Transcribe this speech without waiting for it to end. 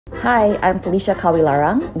Hi, I'm Felicia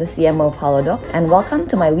Kawilarang, the CMO of Halodoc, and welcome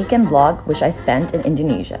to my weekend vlog which I spent in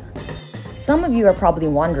Indonesia. Some of you are probably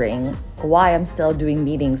wondering why I'm still doing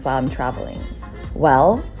meetings while I'm traveling.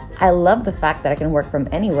 Well, I love the fact that I can work from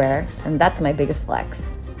anywhere, and that's my biggest flex.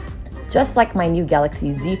 Just like my new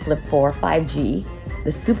Galaxy Z Flip4 5G,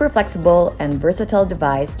 the super flexible and versatile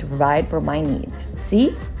device to provide for my needs.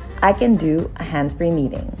 See, I can do a hands-free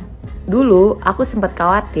meeting. Dulu, aku sempat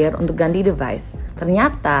khawatir untuk ganti device.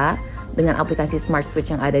 Ternyata, dengan aplikasi Smart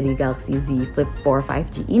Switch yang ada di Galaxy Z Flip4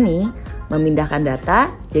 5G ini, memindahkan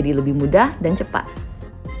data jadi lebih mudah dan cepat.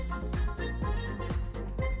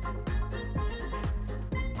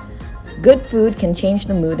 Good food can change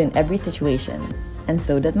the mood in every situation, and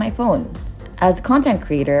so does my phone. As a content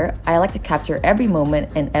creator, I like to capture every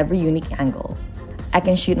moment and every unique angle. I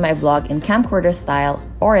can shoot my vlog in camcorder style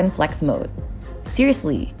or in flex mode.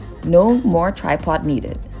 Seriously, no more tripod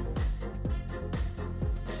needed.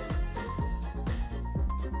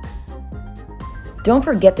 Don't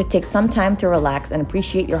forget to take some time to relax and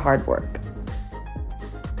appreciate your hard work.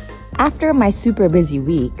 After my super busy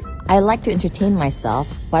week, I like to entertain myself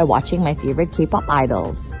by watching my favorite K-pop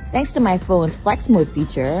idols. Thanks to my phone's flex mode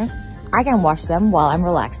feature, I can watch them while I'm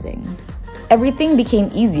relaxing. Everything became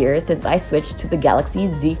easier since I switched to the Galaxy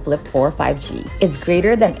Z Flip4 5G. It's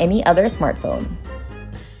greater than any other smartphone.